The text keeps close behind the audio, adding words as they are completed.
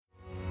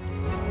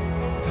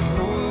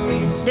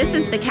This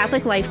is the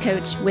Catholic Life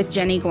Coach with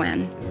Jenny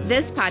Gwynn.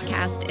 This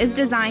podcast is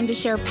designed to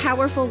share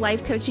powerful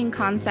life coaching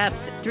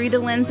concepts through the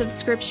lens of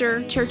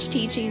Scripture, church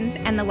teachings,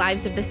 and the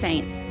lives of the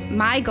saints.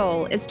 My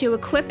goal is to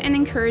equip and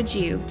encourage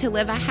you to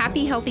live a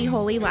happy, healthy,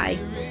 holy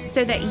life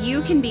so that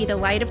you can be the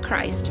light of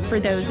Christ for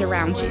those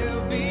around you.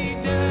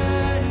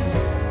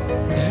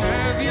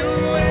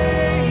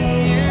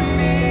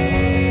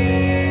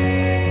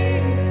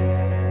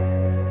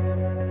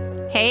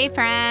 Hey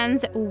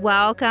friends,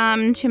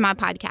 welcome to my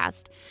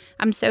podcast.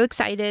 I'm so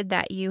excited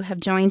that you have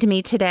joined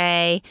me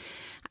today.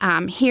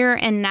 Here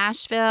in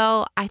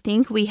Nashville, I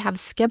think we have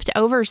skipped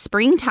over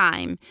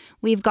springtime.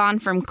 We've gone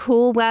from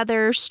cool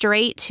weather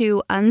straight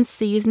to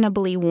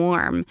unseasonably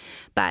warm,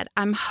 but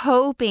I'm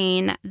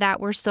hoping that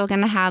we're still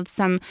going to have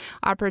some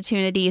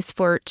opportunities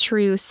for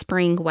true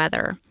spring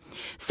weather.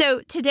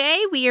 So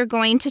today we are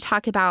going to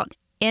talk about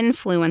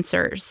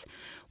influencers.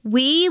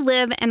 We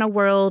live in a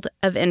world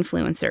of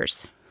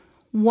influencers.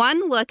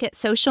 One look at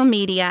social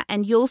media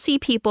and you'll see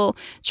people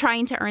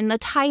trying to earn the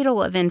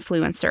title of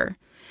influencer.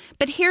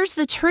 But here's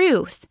the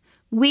truth.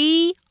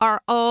 We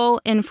are all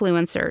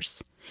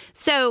influencers.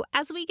 So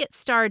as we get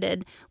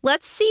started,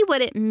 let's see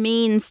what it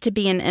means to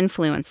be an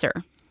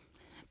influencer.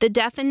 The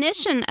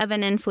definition of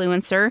an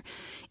influencer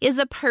is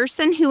a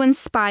person who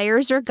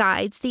inspires or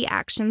guides the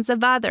actions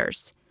of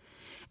others.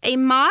 A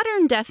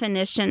modern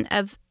definition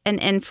of an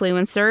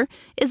influencer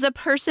is a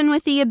person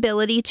with the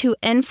ability to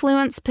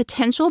influence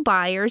potential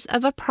buyers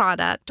of a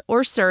product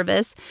or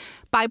service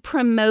by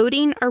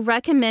promoting or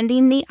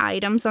recommending the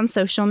items on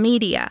social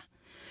media.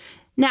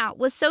 Now,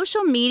 with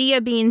social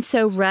media being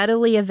so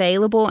readily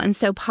available and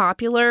so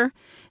popular,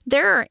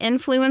 there are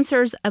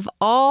influencers of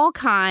all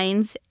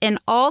kinds in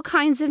all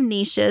kinds of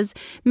niches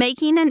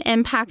making an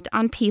impact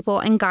on people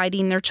and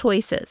guiding their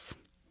choices.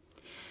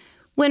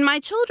 When my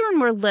children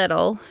were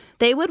little,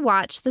 they would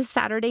watch the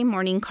Saturday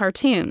morning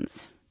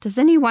cartoons. Does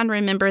anyone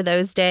remember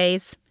those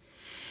days?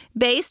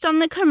 Based on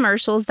the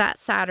commercials that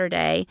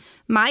Saturday,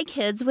 my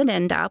kids would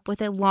end up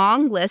with a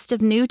long list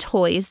of new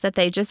toys that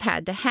they just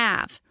had to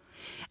have,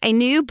 a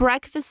new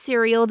breakfast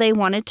cereal they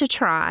wanted to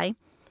try,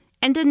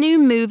 and a new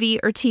movie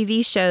or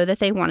TV show that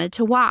they wanted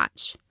to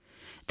watch.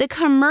 The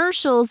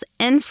commercials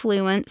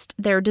influenced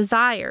their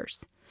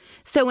desires.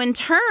 So in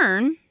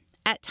turn,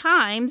 at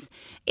times,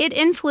 it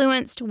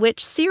influenced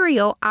which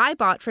cereal I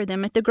bought for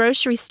them at the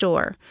grocery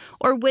store,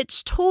 or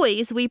which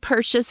toys we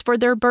purchased for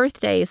their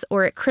birthdays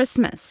or at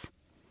Christmas.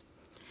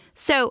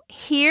 So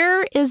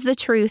here is the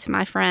truth,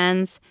 my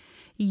friends.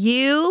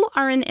 You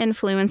are an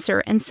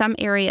influencer in some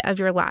area of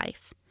your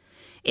life.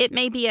 It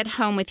may be at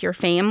home with your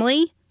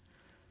family,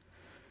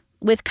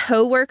 with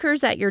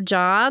coworkers at your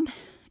job,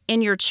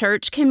 in your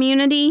church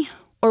community,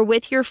 or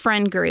with your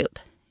friend group.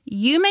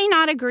 You may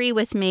not agree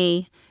with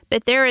me,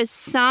 but there is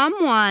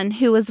someone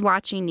who is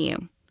watching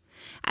you.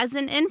 As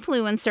an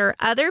influencer,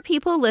 other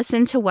people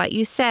listen to what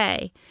you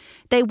say.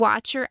 They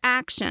watch your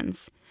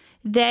actions.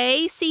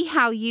 They see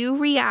how you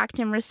react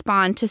and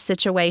respond to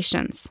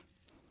situations.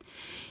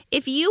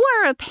 If you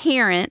are a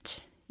parent,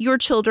 your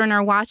children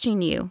are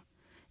watching you.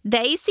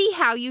 They see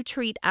how you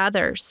treat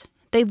others.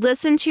 They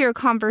listen to your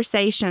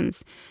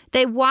conversations.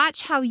 They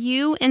watch how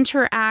you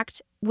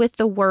interact with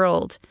the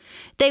world.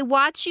 They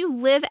watch you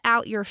live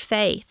out your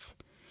faith.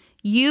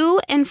 You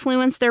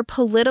influence their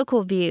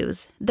political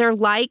views, their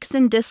likes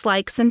and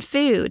dislikes in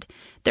food,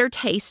 their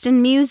taste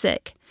in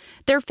music,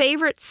 their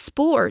favorite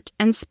sport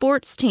and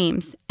sports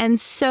teams, and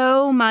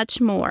so much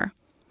more.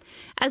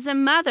 As a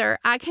mother,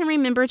 I can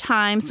remember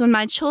times when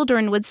my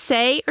children would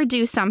say or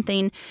do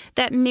something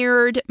that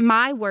mirrored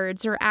my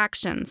words or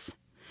actions.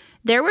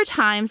 There were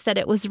times that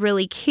it was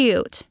really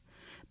cute,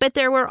 but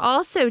there were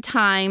also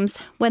times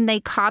when they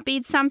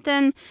copied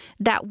something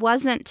that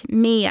wasn't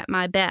me at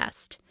my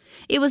best.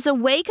 It was a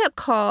wake-up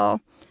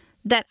call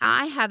that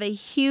I have a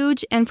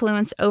huge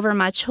influence over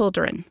my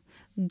children,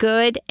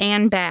 good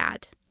and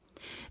bad.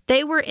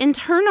 They were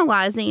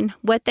internalizing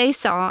what they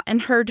saw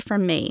and heard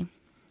from me.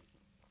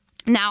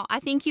 Now,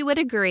 I think you would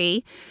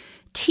agree,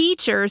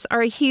 teachers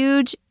are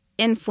huge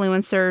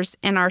influencers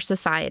in our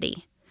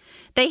society.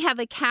 They have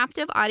a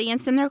captive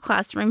audience in their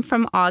classroom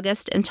from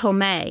August until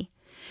May.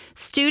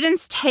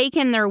 Students take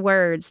in their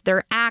words,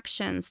 their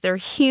actions, their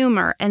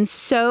humor, and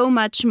so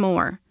much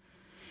more.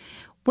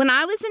 When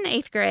I was in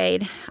 8th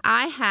grade,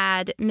 I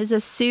had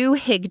Mrs. Sue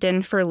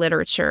Higdon for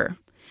literature.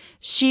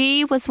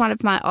 She was one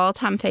of my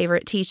all-time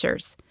favorite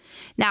teachers.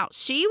 Now,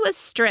 she was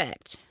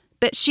strict,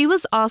 but she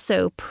was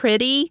also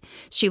pretty,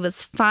 she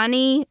was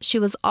funny, she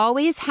was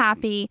always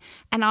happy,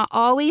 and I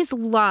always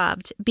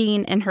loved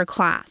being in her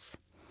class.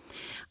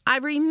 I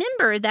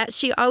remember that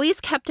she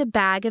always kept a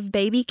bag of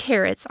baby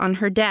carrots on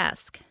her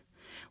desk.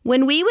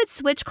 When we would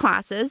switch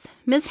classes,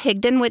 Ms.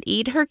 Higdon would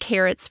eat her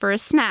carrots for a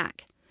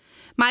snack.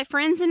 My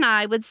friends and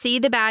I would see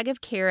the bag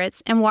of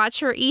carrots and watch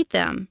her eat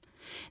them.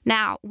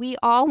 Now, we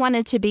all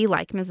wanted to be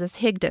like Mrs.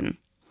 Higdon.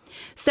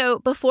 So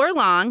before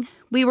long,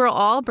 we were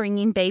all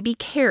bringing baby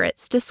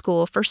carrots to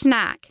school for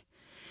snack.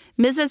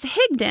 Mrs.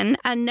 Higdon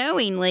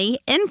unknowingly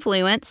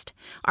influenced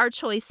our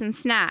choice in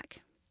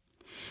snack.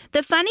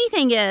 The funny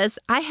thing is,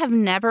 I have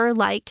never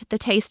liked the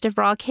taste of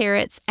raw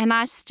carrots, and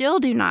I still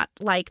do not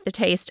like the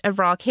taste of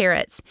raw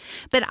carrots.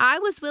 But I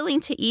was willing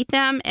to eat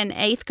them in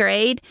 8th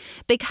grade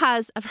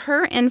because of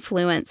her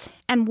influence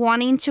and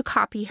wanting to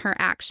copy her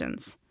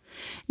actions.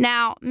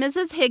 Now,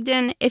 Mrs.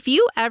 Higdon, if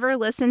you ever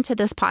listen to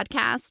this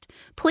podcast,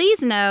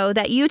 please know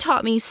that you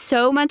taught me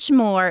so much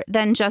more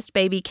than just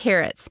baby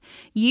carrots.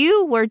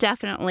 You were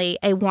definitely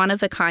a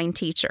one-of-a-kind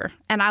teacher,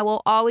 and I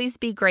will always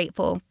be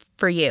grateful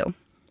for you.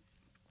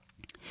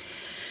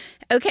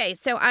 Okay,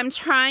 so I'm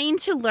trying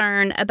to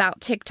learn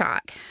about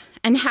TikTok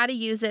and how to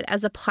use it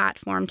as a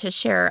platform to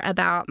share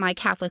about my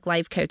Catholic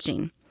life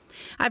coaching.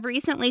 I've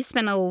recently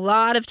spent a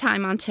lot of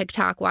time on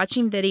TikTok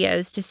watching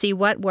videos to see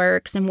what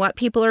works and what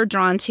people are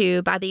drawn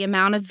to by the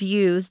amount of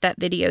views that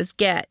videos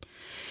get.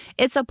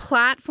 It's a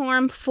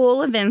platform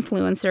full of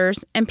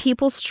influencers and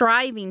people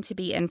striving to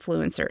be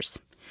influencers.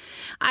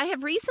 I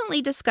have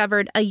recently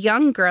discovered a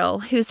young girl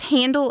whose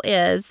handle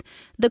is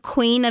the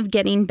Queen of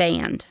Getting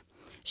Banned.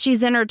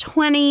 She's in her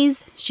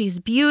 20s, she's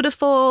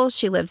beautiful,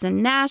 she lives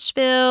in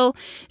Nashville.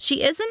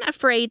 She isn't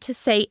afraid to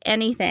say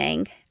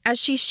anything as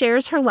she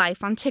shares her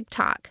life on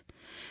TikTok.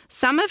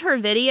 Some of her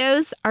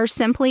videos are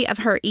simply of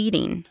her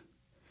eating.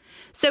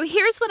 So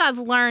here's what I've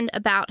learned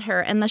about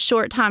her in the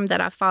short time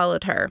that I've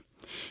followed her.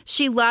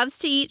 She loves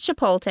to eat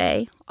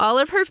Chipotle. All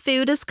of her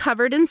food is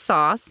covered in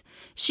sauce.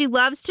 She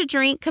loves to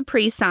drink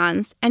Capri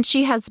Suns, and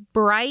she has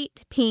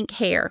bright pink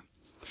hair.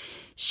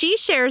 She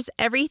shares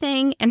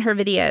everything in her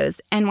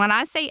videos, and when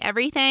I say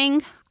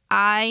everything,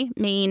 I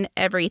mean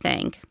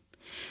everything.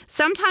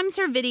 Sometimes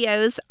her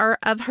videos are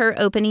of her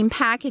opening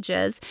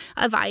packages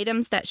of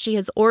items that she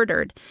has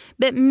ordered,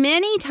 but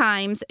many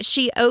times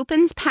she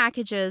opens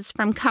packages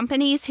from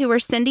companies who are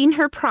sending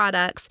her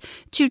products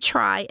to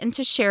try and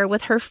to share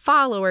with her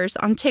followers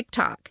on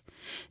TikTok.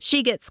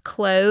 She gets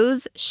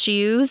clothes,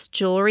 shoes,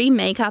 jewelry,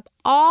 makeup,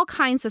 all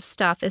kinds of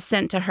stuff is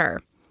sent to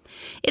her.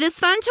 It is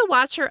fun to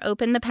watch her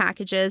open the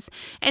packages,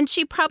 and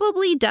she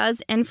probably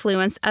does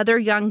influence other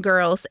young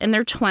girls in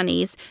their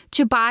 20s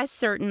to buy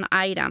certain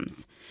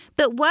items.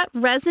 But what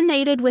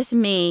resonated with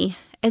me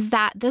is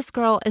that this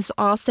girl is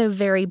also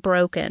very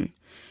broken.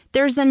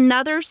 There's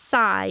another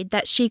side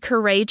that she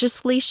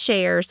courageously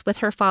shares with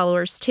her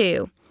followers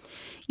too.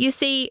 You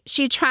see,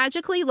 she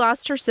tragically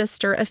lost her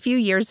sister a few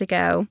years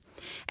ago,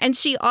 and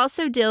she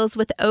also deals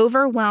with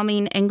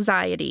overwhelming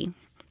anxiety.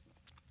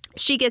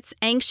 She gets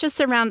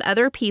anxious around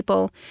other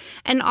people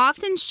and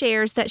often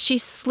shares that she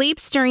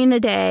sleeps during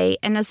the day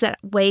and is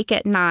awake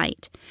at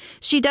night.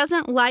 She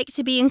doesn't like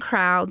to be in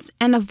crowds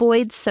and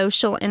avoids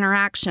social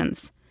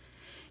interactions.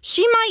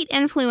 She might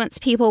influence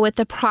people with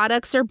the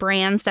products or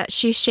brands that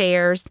she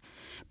shares,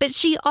 but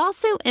she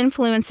also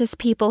influences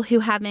people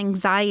who have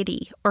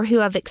anxiety or who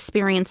have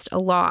experienced a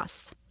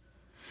loss.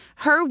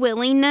 Her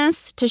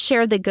willingness to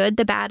share the good,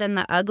 the bad, and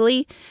the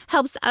ugly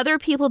helps other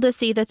people to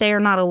see that they are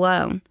not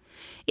alone.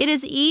 It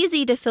is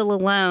easy to feel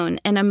alone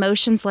in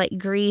emotions like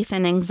grief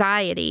and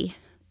anxiety,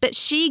 but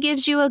she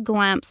gives you a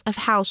glimpse of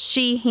how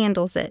she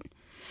handles it.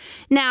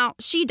 Now,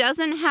 she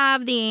doesn't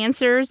have the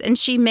answers and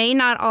she may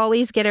not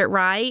always get it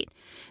right,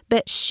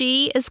 but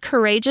she is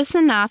courageous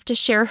enough to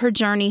share her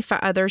journey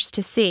for others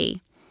to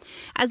see.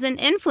 As an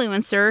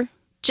influencer,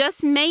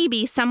 just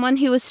maybe someone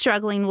who is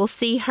struggling will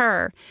see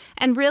her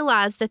and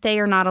realize that they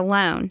are not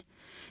alone.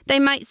 They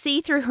might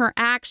see through her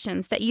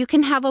actions that you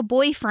can have a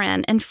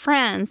boyfriend and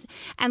friends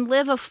and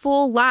live a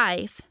full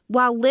life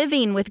while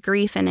living with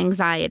grief and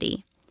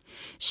anxiety.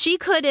 She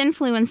could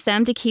influence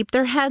them to keep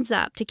their heads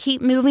up, to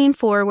keep moving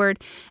forward,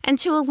 and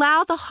to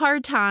allow the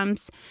hard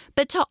times,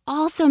 but to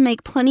also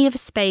make plenty of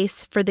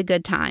space for the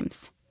good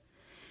times.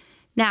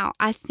 Now,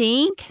 I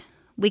think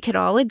we could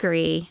all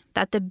agree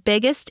that the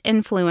biggest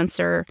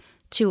influencer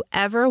to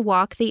ever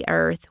walk the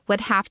earth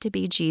would have to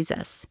be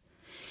Jesus.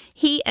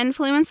 He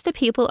influenced the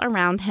people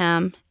around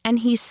him, and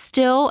he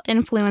still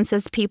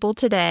influences people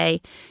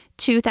today,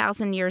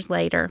 2,000 years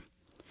later.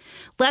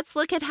 Let's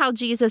look at how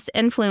Jesus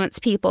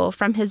influenced people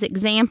from his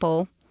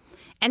example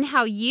and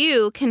how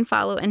you can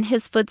follow in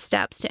his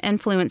footsteps to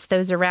influence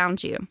those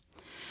around you.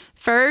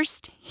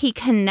 First, he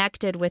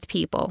connected with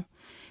people.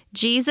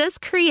 Jesus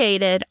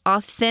created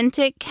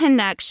authentic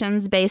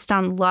connections based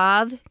on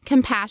love,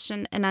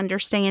 compassion, and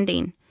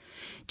understanding.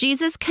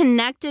 Jesus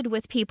connected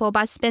with people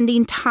by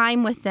spending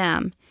time with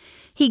them.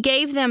 He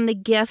gave them the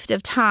gift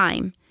of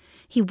time.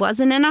 He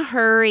wasn't in a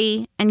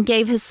hurry and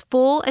gave his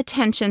full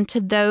attention to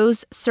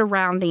those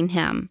surrounding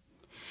him.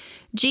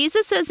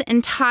 Jesus'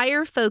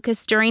 entire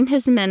focus during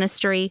his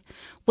ministry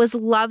was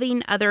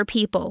loving other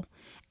people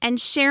and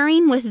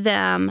sharing with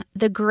them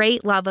the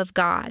great love of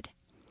God.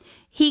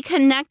 He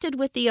connected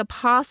with the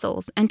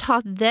apostles and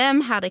taught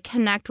them how to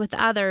connect with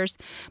others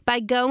by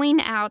going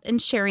out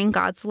and sharing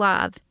God's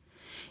love.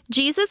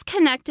 Jesus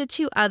connected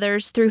to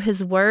others through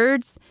his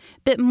words,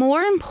 but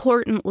more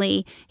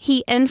importantly,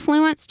 he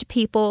influenced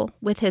people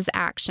with his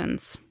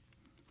actions.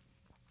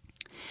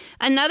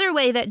 Another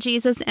way that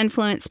Jesus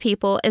influenced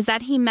people is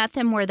that he met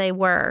them where they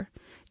were.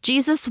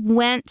 Jesus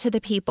went to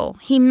the people.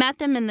 He met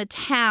them in the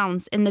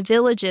towns, in the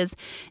villages,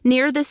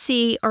 near the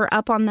sea, or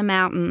up on the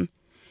mountain.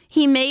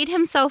 He made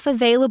himself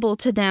available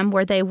to them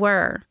where they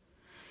were.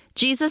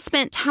 Jesus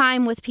spent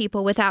time with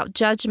people without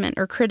judgment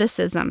or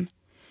criticism.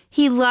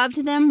 He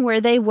loved them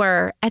where they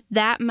were at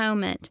that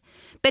moment,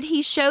 but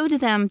he showed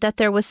them that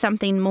there was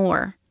something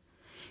more.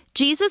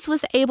 Jesus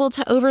was able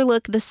to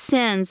overlook the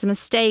sins,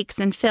 mistakes,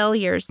 and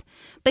failures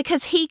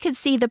because he could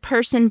see the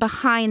person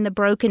behind the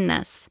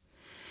brokenness.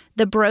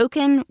 The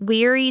broken,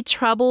 weary,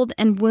 troubled,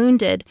 and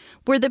wounded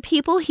were the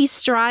people he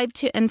strived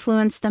to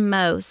influence the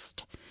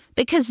most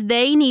because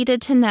they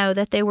needed to know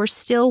that they were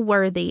still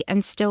worthy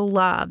and still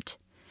loved.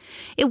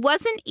 It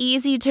wasn't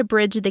easy to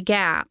bridge the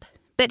gap,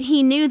 but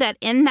he knew that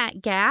in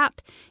that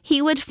gap,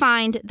 he would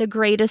find the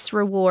greatest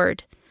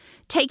reward,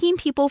 taking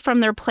people from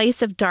their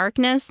place of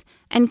darkness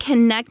and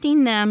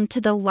connecting them to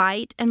the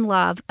light and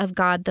love of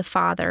God the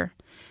Father.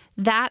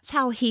 That's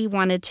how he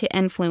wanted to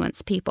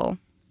influence people.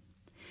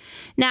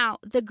 Now,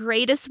 the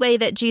greatest way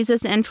that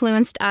Jesus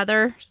influenced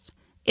others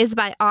is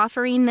by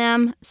offering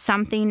them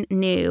something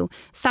new,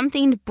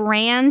 something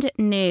brand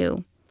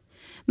new.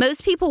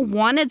 Most people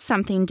wanted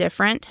something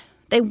different.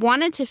 They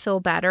wanted to feel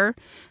better,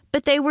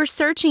 but they were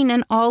searching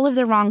in all of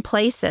the wrong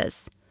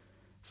places.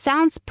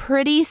 Sounds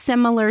pretty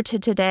similar to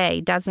today,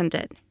 doesn't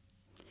it?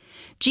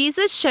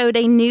 Jesus showed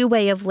a new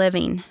way of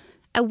living,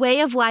 a way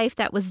of life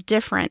that was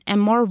different and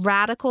more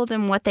radical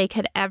than what they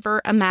could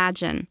ever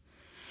imagine.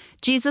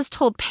 Jesus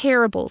told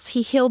parables.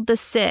 He healed the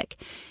sick.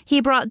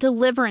 He brought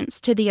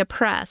deliverance to the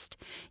oppressed.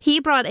 He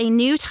brought a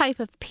new type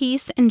of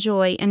peace and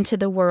joy into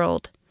the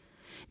world.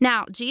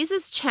 Now,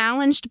 Jesus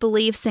challenged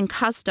beliefs and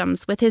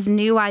customs with his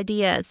new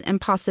ideas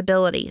and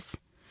possibilities.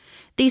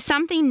 The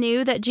something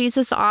new that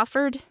Jesus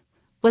offered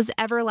was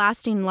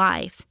everlasting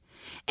life,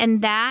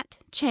 and that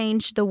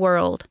changed the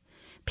world.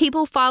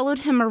 People followed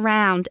him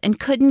around and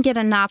couldn't get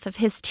enough of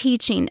his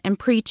teaching and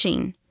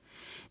preaching.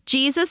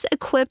 Jesus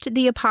equipped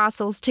the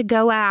apostles to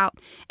go out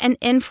and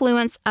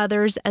influence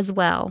others as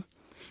well.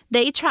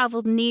 They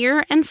traveled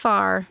near and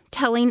far,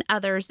 telling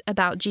others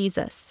about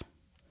Jesus.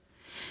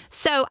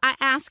 So I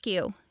ask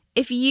you,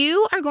 if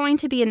you are going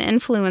to be an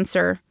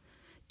influencer,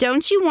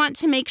 don't you want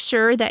to make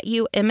sure that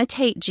you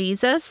imitate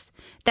Jesus,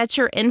 that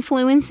you're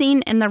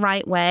influencing in the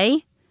right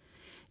way?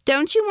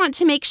 Don't you want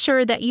to make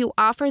sure that you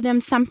offer them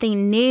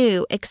something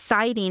new,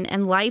 exciting,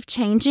 and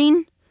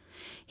life-changing?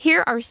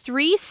 Here are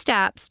 3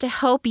 steps to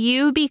help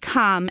you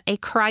become a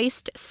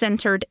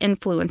Christ-centered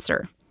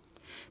influencer.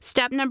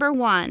 Step number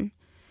 1,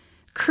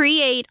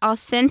 create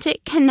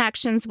authentic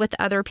connections with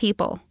other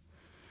people.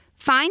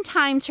 Find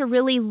time to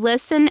really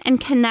listen and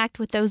connect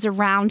with those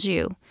around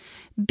you.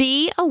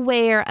 Be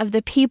aware of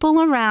the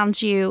people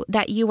around you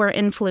that you are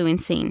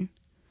influencing.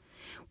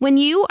 When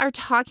you are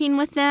talking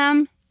with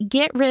them,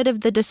 get rid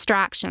of the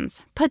distractions.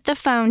 Put the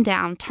phone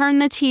down, turn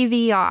the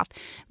TV off,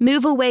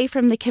 move away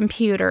from the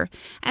computer,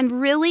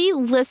 and really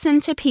listen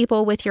to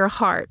people with your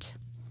heart.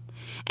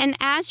 And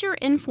as you're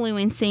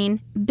influencing,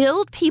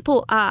 build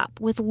people up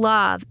with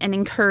love and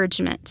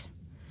encouragement.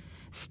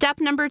 Step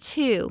number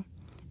 2,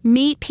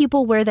 meet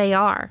people where they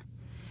are.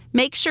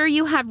 Make sure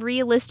you have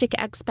realistic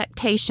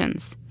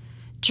expectations.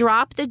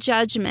 Drop the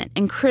judgment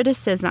and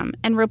criticism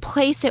and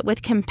replace it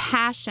with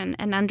compassion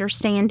and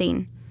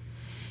understanding.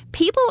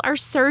 People are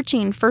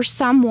searching for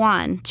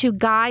someone to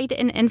guide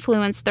and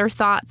influence their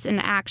thoughts and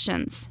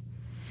actions.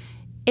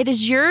 It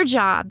is your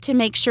job to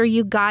make sure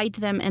you guide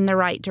them in the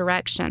right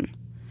direction.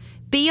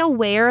 Be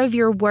aware of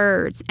your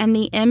words and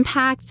the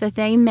impact that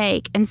they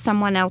make in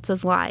someone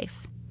else's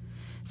life.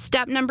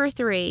 Step number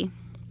 3,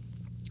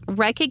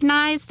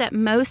 recognize that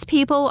most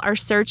people are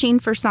searching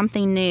for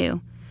something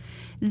new.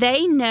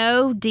 They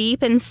know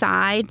deep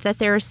inside that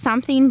there is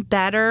something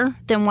better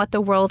than what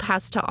the world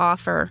has to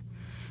offer.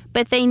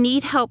 But they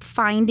need help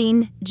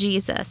finding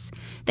Jesus.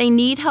 They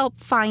need help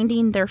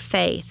finding their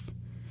faith.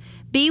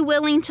 Be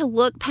willing to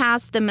look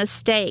past the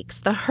mistakes,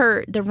 the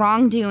hurt, the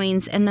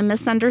wrongdoings, and the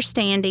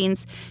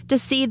misunderstandings to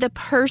see the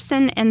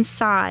person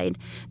inside,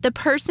 the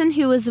person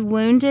who is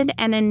wounded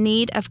and in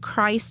need of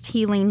Christ's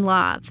healing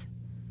love.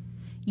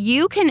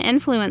 You can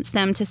influence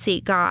them to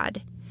seek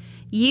God.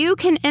 You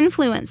can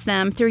influence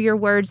them through your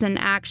words and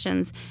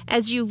actions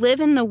as you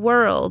live in the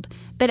world,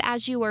 but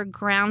as you are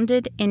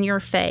grounded in your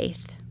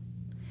faith.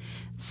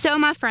 So,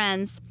 my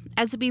friends,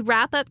 as we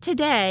wrap up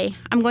today,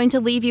 I'm going to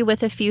leave you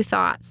with a few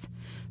thoughts.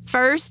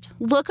 First,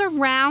 look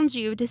around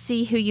you to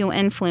see who you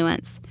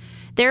influence.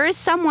 There is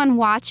someone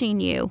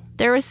watching you.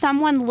 There is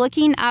someone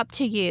looking up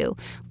to you,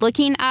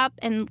 looking up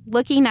and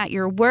looking at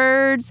your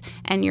words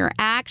and your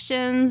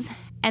actions,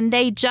 and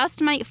they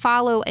just might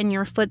follow in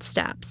your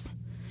footsteps.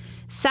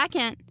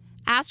 Second,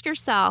 ask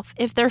yourself,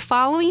 if they're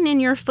following in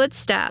your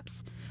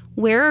footsteps,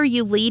 where are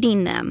you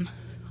leading them?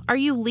 Are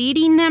you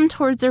leading them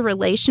towards a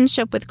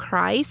relationship with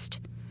Christ?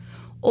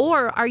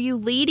 Or are you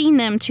leading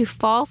them to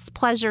false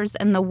pleasures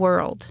in the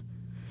world?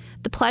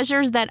 The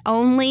pleasures that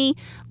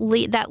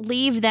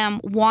leave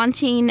them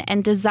wanting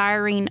and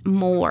desiring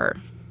more.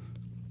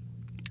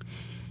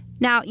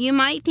 Now, you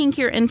might think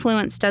your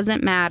influence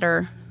doesn't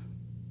matter,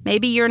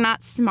 Maybe you're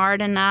not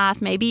smart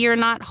enough. Maybe you're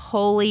not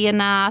holy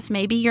enough.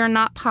 Maybe you're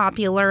not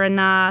popular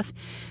enough,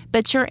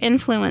 but your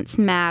influence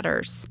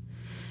matters.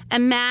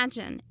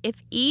 Imagine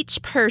if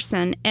each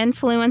person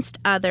influenced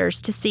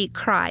others to seek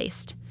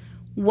Christ.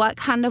 What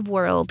kind of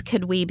world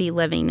could we be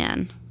living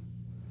in?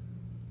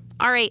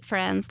 All right,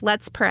 friends,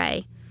 let's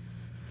pray.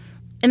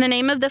 In the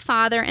name of the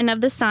Father, and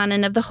of the Son,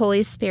 and of the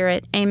Holy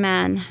Spirit,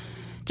 amen.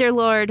 Dear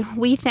Lord,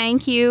 we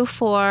thank you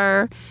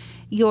for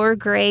your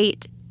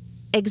great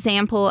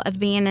example of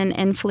being an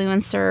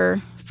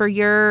influencer, for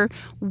your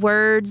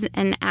words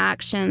and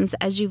actions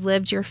as you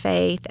lived your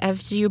faith,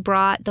 as you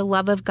brought the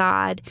love of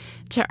God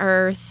to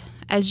earth,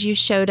 as you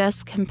showed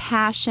us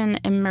compassion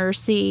and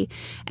mercy,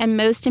 and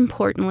most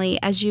importantly,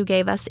 as you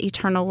gave us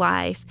eternal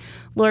life.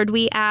 Lord,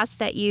 we ask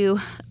that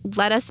you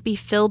let us be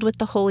filled with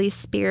the Holy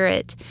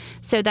Spirit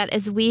so that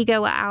as we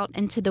go out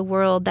into the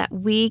world, that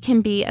we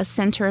can be a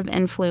center of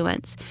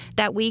influence,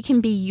 that we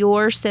can be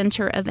your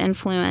center of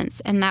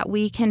influence, and that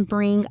we can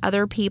bring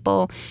other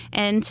people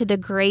into the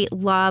great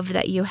love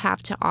that you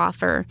have to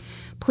offer.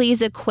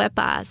 Please equip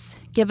us.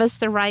 Give us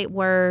the right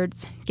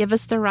words. Give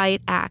us the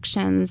right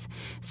actions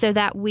so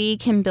that we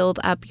can build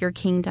up your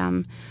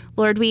kingdom.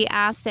 Lord, we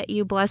ask that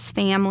you bless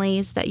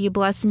families, that you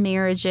bless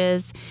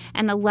marriages,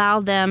 and allow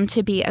them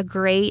to be a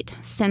great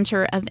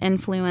center of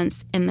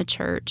influence in the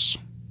church.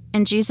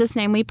 In Jesus'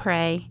 name we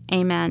pray.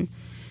 Amen.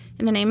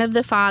 In the name of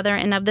the Father,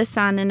 and of the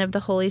Son, and of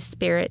the Holy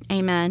Spirit.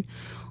 Amen.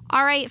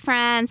 All right,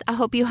 friends, I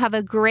hope you have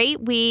a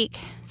great week.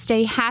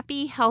 Stay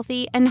happy,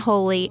 healthy, and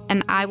holy,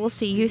 and I will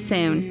see you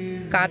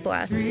soon. God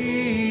bless.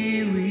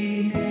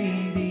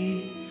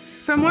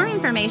 For more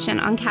information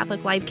on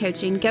Catholic Life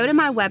Coaching, go to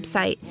my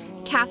website,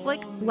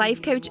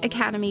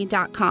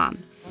 CatholicLifeCoachAcademy.com.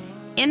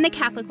 In the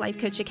Catholic Life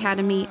Coach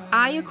Academy,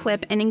 I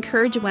equip and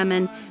encourage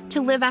women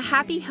to live a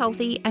happy,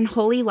 healthy, and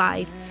holy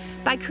life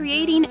by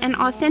creating an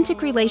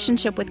authentic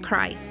relationship with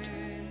Christ.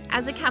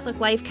 As a Catholic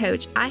life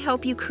coach, I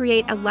help you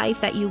create a life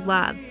that you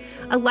love,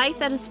 a life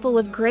that is full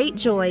of great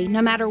joy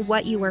no matter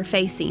what you are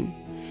facing.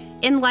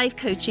 In life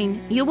coaching,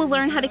 you will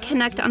learn how to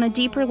connect on a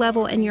deeper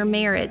level in your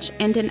marriage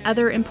and in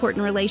other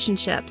important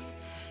relationships.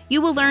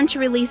 You will learn to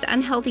release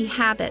unhealthy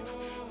habits,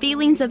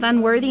 feelings of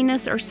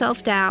unworthiness or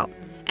self-doubt,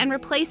 and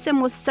replace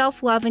them with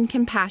self-love and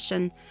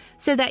compassion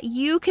so that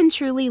you can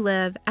truly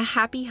live a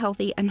happy,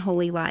 healthy, and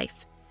holy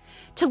life.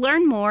 To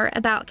learn more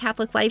about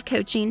Catholic Life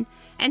Coaching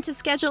and to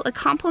schedule a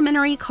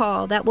complimentary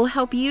call that will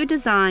help you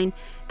design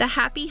the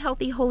happy,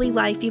 healthy, holy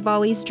life you've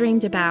always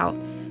dreamed about,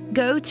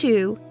 go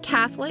to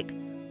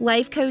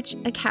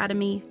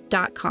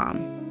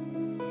CatholicLifeCoachAcademy.com.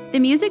 The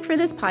music for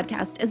this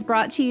podcast is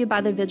brought to you by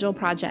the Vigil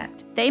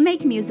Project. They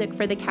make music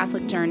for the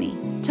Catholic journey.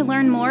 To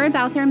learn more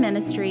about their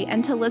ministry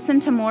and to listen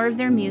to more of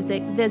their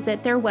music,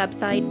 visit their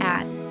website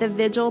at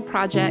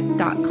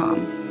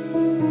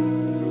thevigilproject.com.